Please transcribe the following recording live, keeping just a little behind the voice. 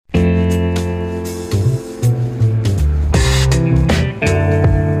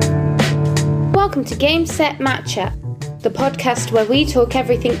welcome to Game Set Matchup, the podcast where we talk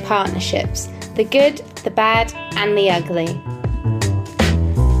everything partnerships, the good, the bad, and the ugly.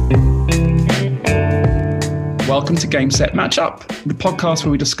 Welcome to Game Set Matchup, the podcast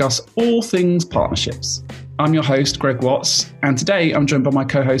where we discuss all things partnerships. I'm your host, Greg Watts, and today I'm joined by my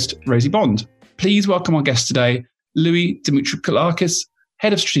co-host, Rosie Bond. Please welcome our guest today, Louis Dimitrikolakis,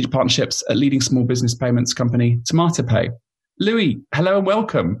 Head of Strategic Partnerships at leading small business payments company TomatoPay. Louis, hello and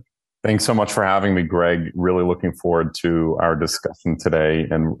welcome. Thanks so much for having me, Greg. Really looking forward to our discussion today,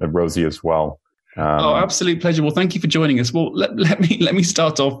 and Rosie as well. Absolute pleasure. Well, thank you for joining us. Well, let me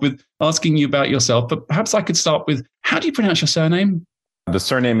start off with asking you about yourself, but perhaps I could start with, how do you pronounce your surname? The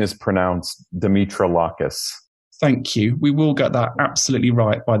surname is pronounced Dimitrikolakis. Thank you. We will get that absolutely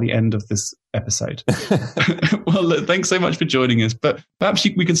right by the end of this episode. Well, look, thanks so much for joining us. But perhaps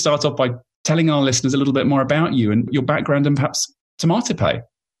we can start off by telling our listeners a little bit more about you and your background and perhaps TomatoPay.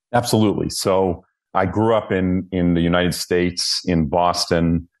 Absolutely. So I grew up in the United States, in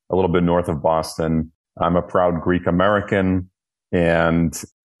Boston, a little bit north of Boston. I'm a proud Greek American and,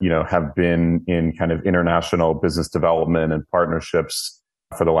 have been in kind of international business development and partnerships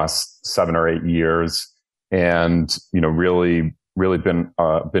for the last 7 or 8 years. And, really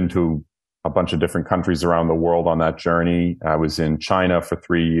been to a bunch of different countries around the world on that journey. I was in China for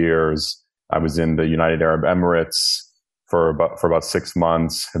 3 years. I was in the United Arab Emirates for about 6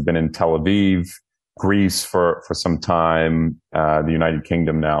 months. Have been in Tel Aviv, Greece for some time, the United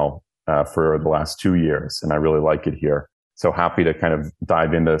Kingdom now for the last 2 years. And I really like it here. So happy to kind of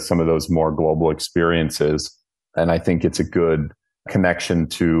dive into some of those more global experiences. And I think it's a good connection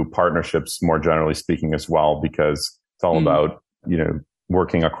to partnerships more generally speaking as well, because it's all about,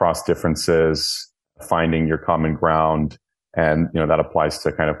 working across differences, finding your common ground. And, that applies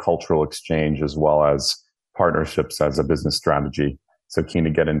to kind of cultural exchange as well as partnerships as a business strategy. So keen to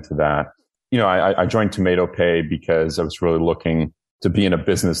get into that. I joined TomatoPay because I was really looking to be in a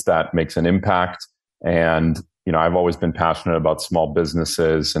business that makes an impact. And, I've always been passionate about small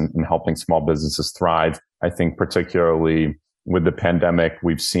businesses and helping small businesses thrive. I think particularly with the pandemic,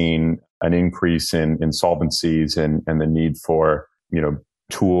 we've seen an increase in insolvencies and the need for,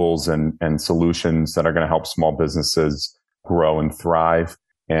 tools and solutions that are going to help small businesses grow and thrive.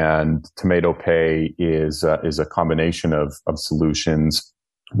 And TomatoPay is a combination of solutions.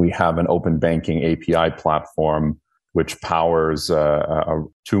 We have an open banking API platform, which powers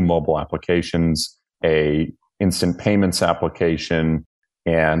 2 mobile applications, a instant payments application,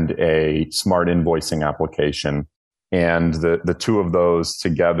 and a smart invoicing application. And the 2 of those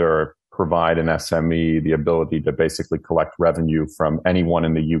together provide an SME the ability to basically collect revenue from anyone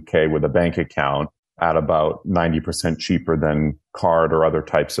in the UK with a bank account at about 90% cheaper than card or other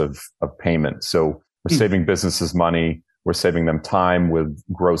types of payment. So we're saving businesses money. We're saving them time with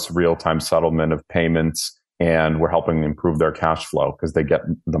gross real-time settlement of payments, and we're helping them improve their cash flow because they get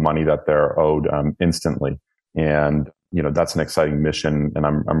the money that they're owed instantly. And, that's an exciting mission, and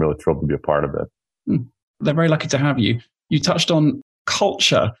I'm really thrilled to be a part of it. They're very lucky to have you. You touched on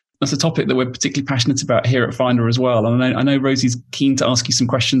culture. That's a topic that we're particularly passionate about here at Finder as well. And I know Rosie's keen to ask you some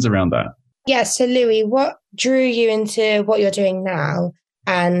questions around that. Yeah, so Louis, what drew you into what you're doing now,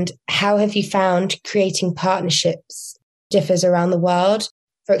 and how have you found creating partnerships differs around the world?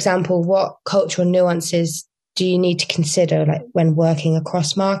 For example, what cultural nuances do you need to consider when working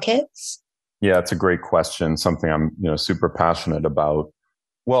across markets? Yeah, it's a great question, something I'm super passionate about.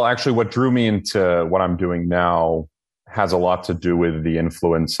 Well, actually, what drew me into what I'm doing now has a lot to do with the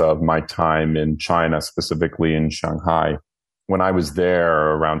influence of my time in China, specifically in Shanghai. When I was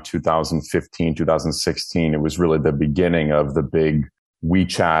there around 2015, 2016, it was really the beginning of the big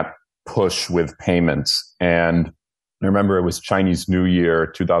WeChat push with payments. And I remember it was Chinese New Year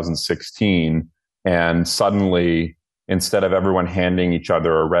 2016. And suddenly, instead of everyone handing each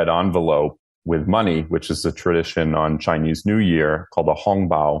other a red envelope with money, which is a tradition on Chinese New Year called a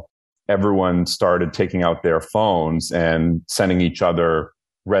hongbao, everyone started taking out their phones and sending each other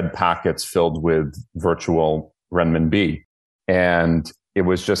red packets filled with virtual renminbi. And it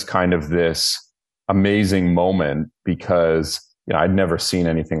was just kind of this amazing moment because I'd never seen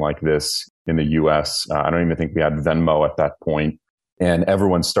anything like this in the US. I don't even think we had Venmo at that point. And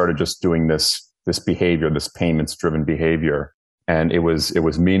everyone started just doing this behavior, this payments driven behavior. And it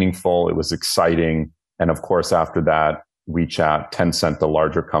was meaningful. It was exciting. And of course, after that, WeChat, Tencent, the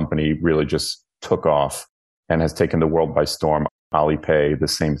larger company, really just took off and has taken the world by storm. Alipay, the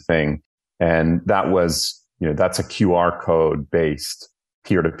same thing. And that was, that's a QR code based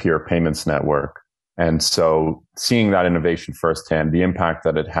peer-to-peer payments network. And so seeing that innovation firsthand, the impact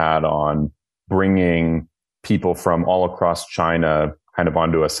that it had on bringing people from all across China kind of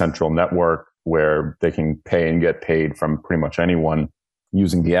onto a central network where they can pay and get paid from pretty much anyone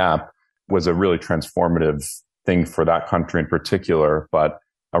using the app was a really transformative thing for that country in particular. But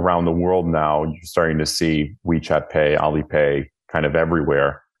around the world now, you're starting to see WeChat Pay, Alipay kind of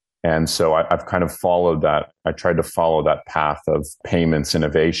everywhere. And so I've kind of followed that. I tried to follow that path of payments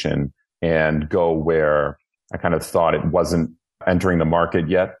innovation and go where I kind of thought it wasn't entering the market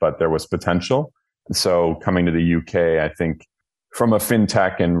yet, but there was potential. So coming to the UK, I think from a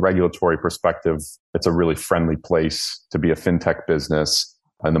fintech and regulatory perspective, it's a really friendly place to be a fintech business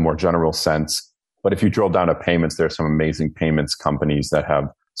in the more general sense. But if you drill down to payments, there are some amazing payments companies that have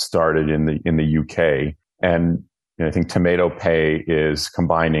started in the UK. And I think Tomato Pay is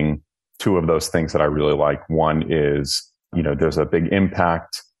combining two of those things that I really like. One is, there's a big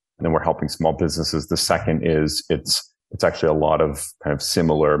impact and then we're helping small businesses. The second is it's actually a lot of kind of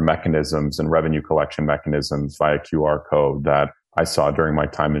similar mechanisms and revenue collection mechanisms via QR code that I saw during my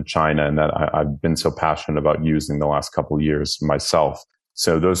time in China and that I've been so passionate about using the last couple of years myself.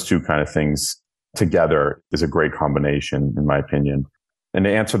 So those two kind of things together is a great combination, in my opinion. And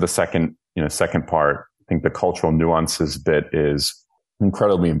to answer the second part, I think the cultural nuances bit is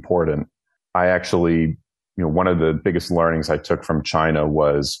incredibly important. I actually, one of the biggest learnings I took from China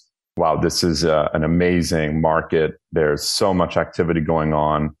was, wow, this is an amazing market. There's so much activity going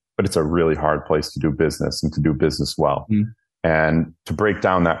on, but it's a really hard place to do business and to do business well. And to break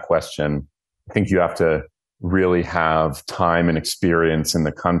down that question, I think you have to really have time and experience in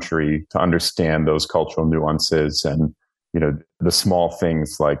the country to understand those cultural nuances and, the small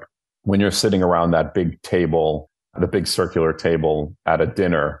things like when you're sitting around that big table, the big circular table at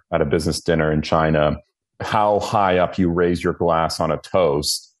a business dinner in China, how high up you raise your glass on a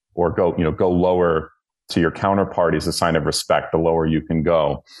toast or go lower to your counterpart is a sign of respect, the lower you can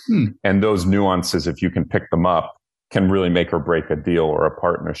go. And those nuances, if you can pick them up, can really make or break a deal or a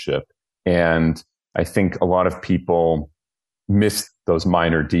partnership. And I think a lot of people miss those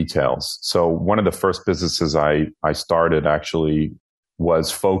minor details. So one of the first businesses I started actually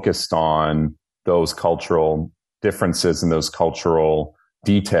was focused on those cultural differences and those cultural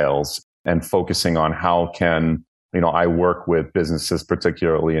details and focusing on how can, I work with businesses,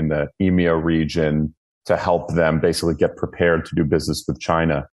 particularly in the EMEA region, to help them basically get prepared to do business with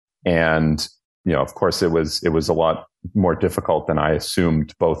China. And, of course, it was a lot more difficult than I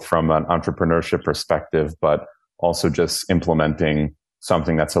assumed, both from an entrepreneurship perspective, but also just implementing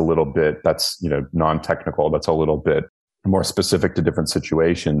something that's non-technical, that's a little bit more specific to different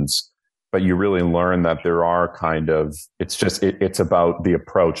situations. But you really learn that there are it's about the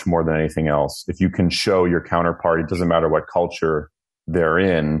approach more than anything else. If you can show your counterpart, it doesn't matter what culture they're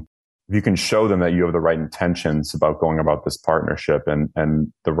in, if you can show them that you have the right intentions about going about this partnership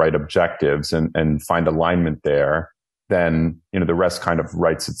and the right objectives and find alignment there, then, the rest kind of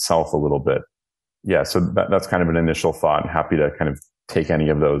writes itself a little bit. Yeah. So that's kind of an initial thought. I'm happy to kind of take any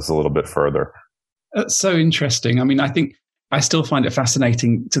of those a little bit further. That's so interesting. I mean, I think I still find it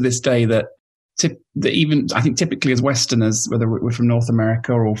fascinating to this day that even I think typically as Westerners, whether we're from North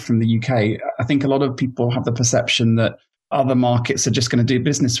America or from the UK, I think a lot of people have the perception that other markets are just going to do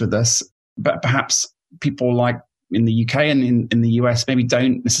business with us. But perhaps people like in the UK and in the US maybe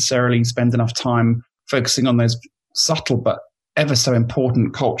don't necessarily spend enough time focusing on those subtle but ever so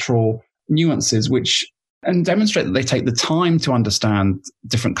important cultural nuances, and demonstrate that they take the time to understand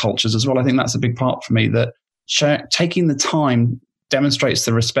different cultures as well. I think that's a big part for me, that taking the time demonstrates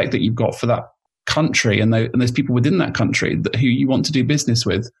the respect that you've got for that country and those people within that country who you want to do business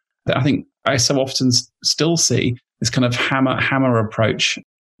with. That I think I so often still see this kind of hammer approach,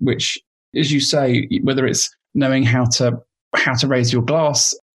 which, as you say, whether it's knowing how to raise your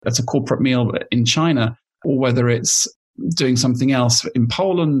glass at a corporate meal in China, or whether it's doing something else in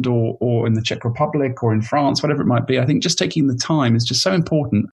Poland or in the Czech Republic or in France, whatever it might be. I think just taking the time is just so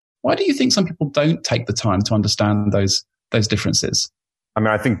important. Why do you think some people don't take the time to understand those differences? I mean,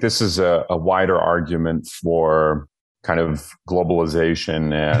 I think this is a wider argument for kind of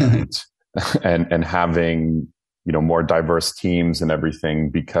globalization and having, more diverse teams and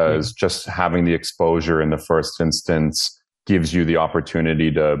everything, because just having the exposure in the first instance gives you the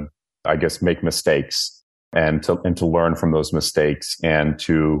opportunity to, I guess, make mistakes and to learn from those mistakes and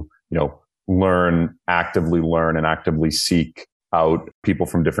to, actively learn and actively seek out people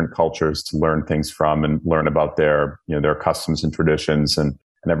from different cultures to learn things from and learn about their customs and traditions and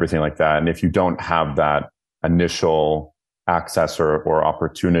everything like that. And if you don't have that initial access or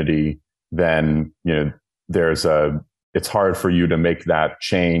opportunity, then, it's hard for you to make that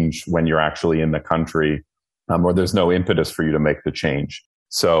change when you're actually in the country, or there's no impetus for you to make the change.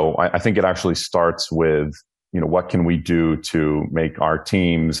 So I think it actually starts with, what can we do to make our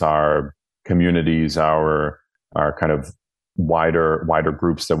teams, our communities, our kind of wider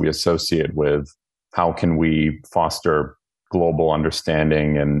groups that we associate with, how can we foster global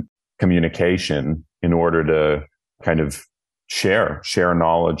understanding and communication in order to kind of share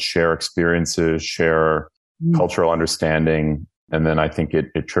knowledge, share experiences, share cultural understanding. And then I think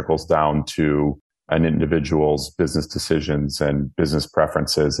it trickles down to an individual's business decisions and business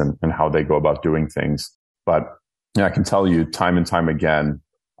preferences and how they go about doing things. But I can tell you time and time again,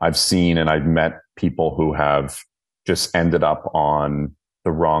 I've seen and I've met people who have just ended up on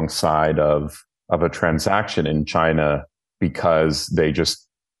the wrong side of a transaction in China because they just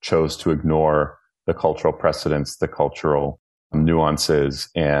chose to ignore the cultural precedents, the cultural nuances,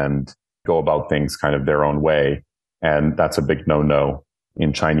 and go about things kind of their own way. And that's a big no-no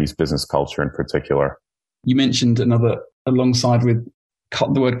in Chinese business culture in particular. You mentioned alongside with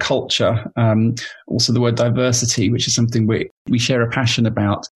the word culture, also the word diversity, which is something we share a passion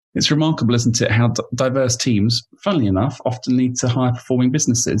about. It's remarkable, isn't it, how diverse teams, funnily enough, often lead to higher performing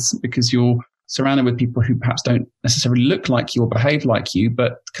businesses because you're surrounded with people who perhaps don't necessarily look like you or behave like you,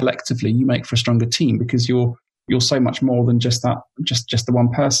 but collectively you make for a stronger team because you're so much more than just the one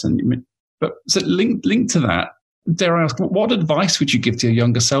person. But so linked to that, dare I ask, what advice would you give to your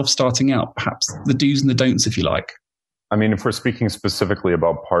younger self starting out? Perhaps the do's and the don'ts, if you like. I mean, if we're speaking specifically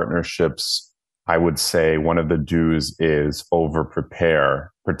about partnerships, I would say one of the do's is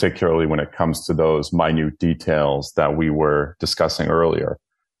over-prepare, particularly when it comes to those minute details that we were discussing earlier.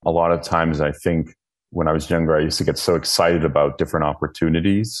 A lot of times, I think when I was younger, I used to get so excited about different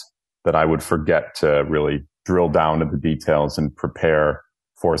opportunities that I would forget to really drill down to the details and prepare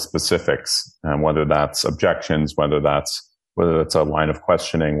for specifics, and whether that's objections, whether that's a line of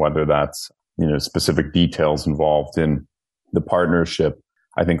questioning, whether that's specific details involved in the partnership.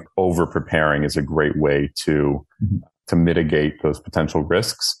 I think over preparing is a great way to mitigate those potential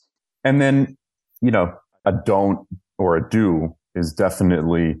risks. And then, a don't or a do is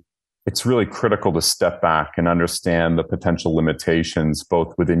definitely, it's really critical to step back and understand the potential limitations,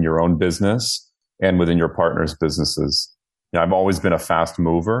 both within your own business and within your partner's businesses. I've always been a fast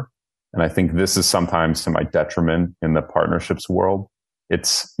mover, and I think this is sometimes to my detriment in the partnerships world.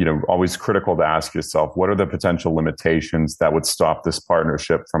 It's, always critical to ask yourself, what are the potential limitations that would stop this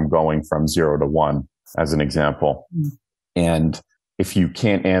partnership from going from 0 to 1, as an example? And if you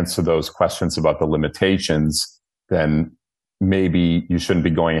can't answer those questions about the limitations, then maybe you shouldn't be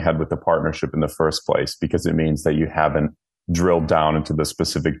going ahead with the partnership in the first place, because it means that you haven't drilled down into the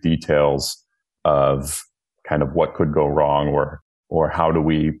specific details of kind of what could go wrong, or how do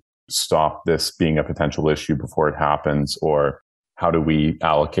we stop this being a potential issue before it happens, or how do we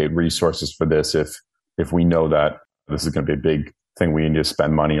allocate resources for this if we know that this is going to be a big thing we need to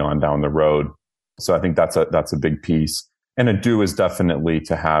spend money on down the road. So I think that's a big piece. And a do is definitely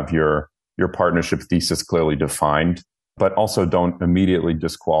to have your partnership thesis clearly defined, but also don't immediately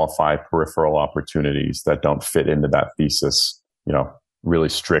disqualify peripheral opportunities that don't fit into that thesis, really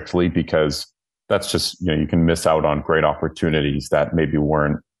strictly, because that's just, you can miss out on great opportunities that maybe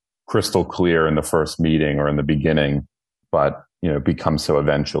weren't crystal clear in the first meeting or in the beginning, but, become so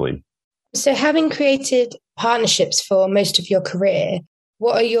eventually. So having created partnerships for most of your career,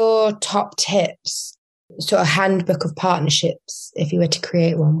 what are your top tips? Sort of handbook of partnerships, if you were to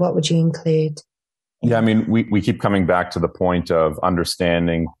create one, what would you include? Yeah, I mean, we keep coming back to the point of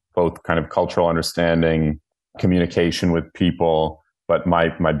understanding, both kind of cultural understanding, communication with people. But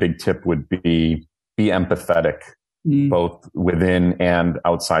my big tip would be empathetic, both within and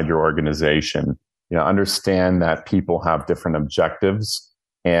outside your organization. Understand that people have different objectives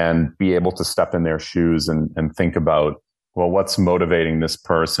and be able to step in their shoes and think about, well, what's motivating this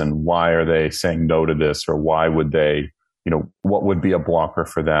person? Why are they saying no to this? Or why would they, what would be a blocker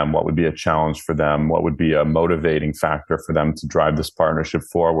for them? What would be a challenge for them? What would be a motivating factor for them to drive this partnership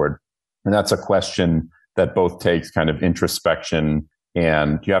forward? And that's a question that both takes kind of introspection,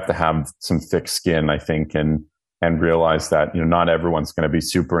 and you have to have some thick skin, I think, and realize that, not everyone's going to be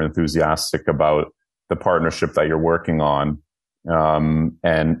super enthusiastic about the partnership that you're working on.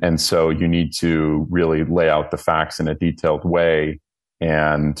 And so you need to really lay out the facts in a detailed way,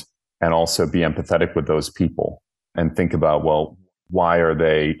 and also be empathetic with those people and think about, well, why are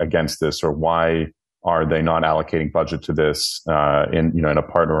they against this, or why are they not allocating budget to this, in a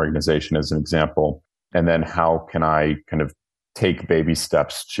partner organization, as an example? And then how can I kind of take baby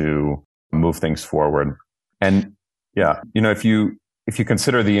steps to move things forward? And yeah, if you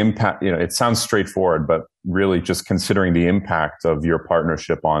consider the impact, it sounds straightforward, but really just considering the impact of your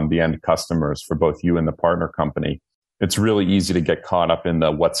partnership on the end customers for both you and the partner company, it's really easy to get caught up in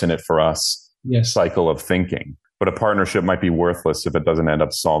the what's in it for us cycle of thinking. but a partnership might be worthless if it doesn't end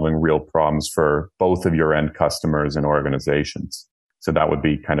up solving real problems for both of your end customers and organizations. So that would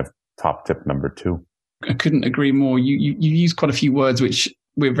be kind of top tip number 2. I couldn't agree more. You use quite a few words which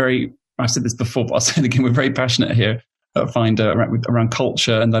I've said this before, but I'll say it again, we're very passionate here at Finder around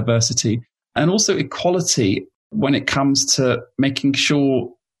culture and diversity, and also equality when it comes to making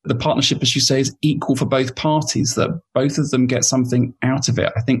sure the partnership, as you say, is equal for both parties, that both of them get something out of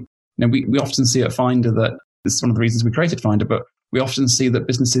it. I think we often see at Finder that this is one of the reasons we created Finder, but we often see that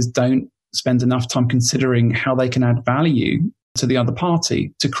businesses don't spend enough time considering how they can add value to the other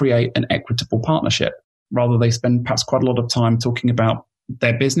party to create an equitable partnership. Rather, they spend perhaps quite a lot of time talking about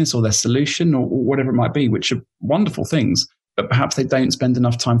their business or their solution or whatever it might be, which are wonderful things, but perhaps they don't spend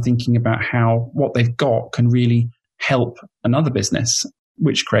enough time thinking about how what they've got can really help another business,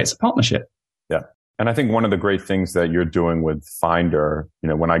 which creates a partnership. Yeah. And I think one of the great things that you're doing with Finder,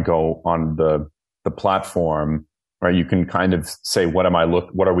 when I go on the platform, right, you can kind of say, what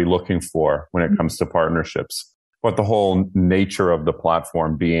are we looking for when it comes to partnerships? But the whole nature of the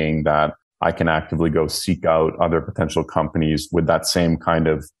platform being that I can actively go seek out other potential companies with that same kind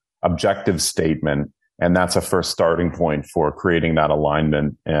of objective statement. And that's a first starting point for creating that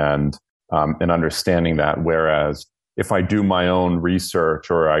alignment and understanding that. Whereas if I do my own research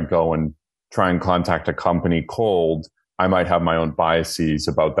or I go and try and contact a company cold, I might have my own biases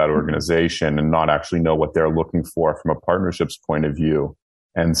about that organization and not actually know what they're looking for from a partnerships point of view.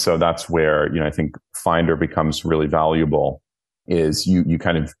 And so that's where, I think Finder becomes really valuable, is you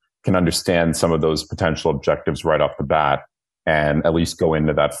kind of can understand some of those potential objectives right off the bat and at least go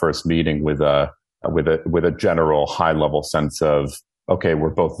into that first meeting with a general high level sense of, okay,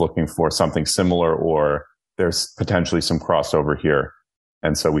 we're both looking for something similar or there's potentially some crossover here.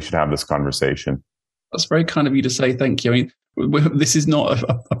 And so we should have this conversation. That's very kind of you to say. Thank you. I mean, this is not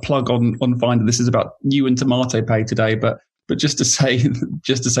a plug on Finder. This is about you and TomatoPay today, but just to say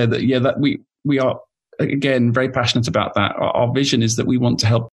that, yeah, that we are, again, very passionate about that. Our vision is that we want to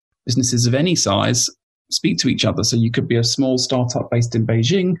help businesses of any size speak to each other. So you could be a small startup based in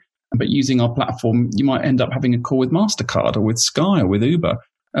Beijing, but using our platform, you might end up having a call with MasterCard or with Sky or with Uber.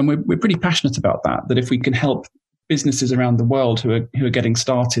 And we're pretty passionate about that if we can help businesses around the world who are getting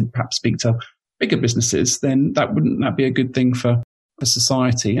started, perhaps speak to bigger businesses, then wouldn't that be a good thing for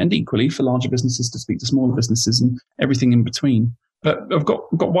society, and equally for larger businesses to speak to smaller businesses and everything in between. But I've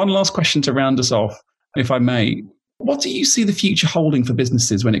got one last question to round us off, if I may. What do you see the future holding for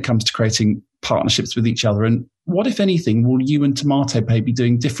businesses when it comes to creating partnerships with each other? And what, if anything, will you and TomatoPay be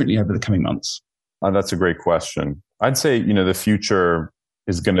doing differently over the coming months? That's a great question. I'd say, the future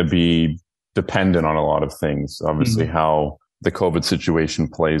is going to be dependent on a lot of things. Obviously, how the COVID situation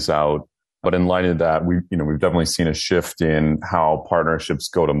plays out. But in light of that, we've definitely seen a shift in how partnerships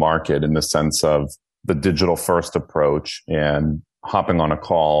go to market in the sense of the digital first approach and hopping on a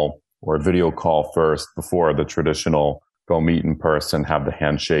call or a video call first before the traditional go meet in person, have the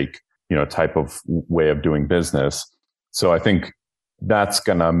handshake, type of way of doing business. So I think that's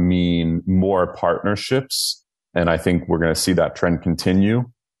going to mean more partnerships. And I think we're going to see that trend continue.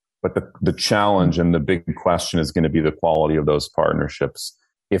 But the challenge and the big question is going to be the quality of those partnerships.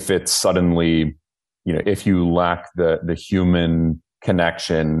 If it's suddenly, if you lack the human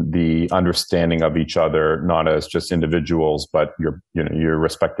connection, the understanding of each other, not as just individuals, but your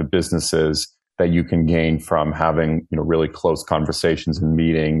respective businesses that you can gain from having, really close conversations and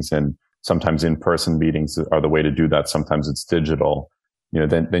meetings, and sometimes in-person meetings are the way to do that. Sometimes it's digital,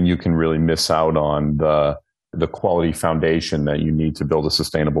 then you can really miss out on the quality foundation that you need to build a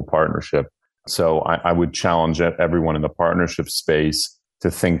sustainable partnership. So I would challenge everyone in the partnership space to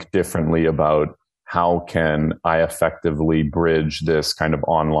think differently about how can I effectively bridge this kind of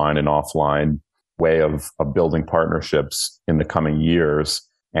online and offline way of building partnerships in the coming years,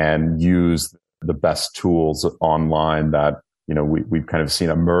 and use the best tools online that, we've kind of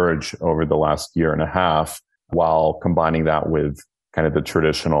seen emerge over the last year and a half, while combining that with kind of the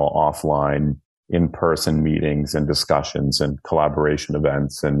traditional offline in-person meetings and discussions and collaboration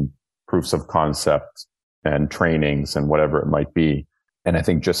events and proofs of concept and trainings and whatever it might be. And I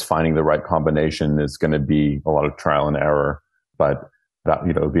think just finding the right combination is going to be a lot of trial and error, but that,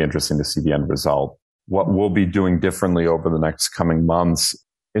 it'll be interesting to see the end result. What we'll be doing differently over the next coming months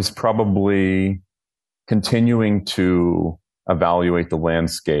is probably continuing to evaluate the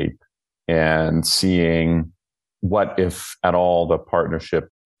landscape and seeing what, if at all, the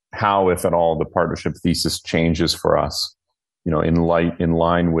partnership thesis changes for us. In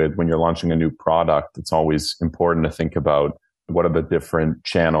line with when you're launching a new product, it's always important to think about what are the different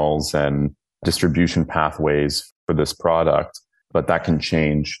channels and distribution pathways for this product. but that can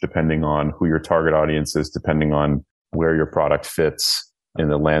change depending on who your target audience is, depending on where your product fits in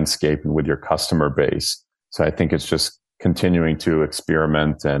the landscape and with your customer base. So I think it's just continuing to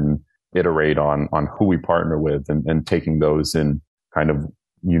experiment and iterate on who we partner with and taking those in kind of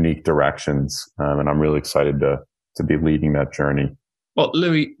unique directions. And I'm really excited to be leading that journey. Well,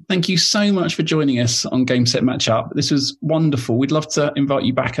 Louis, thank you so much for joining us on Game Set Match Up. This was wonderful. We'd love to invite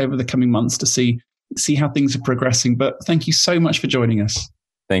you back over the coming months to see how things are progressing. But thank you so much for joining us.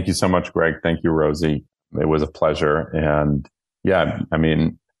 Thank you so much, Greg. Thank you, Rosie. It was a pleasure. And yeah, I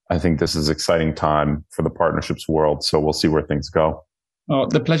mean, I think this is an exciting time for the partnerships world. So we'll see where things go. Oh,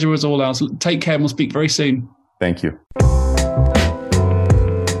 the pleasure was all ours. Take care and we'll speak very soon. Thank you.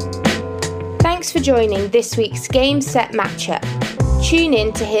 Thanks for joining this week's Game Set Matchup. Tune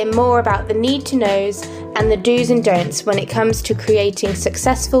in to hear more about the need to knows and the do's and don'ts when it comes to creating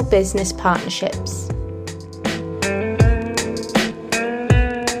successful business partnerships.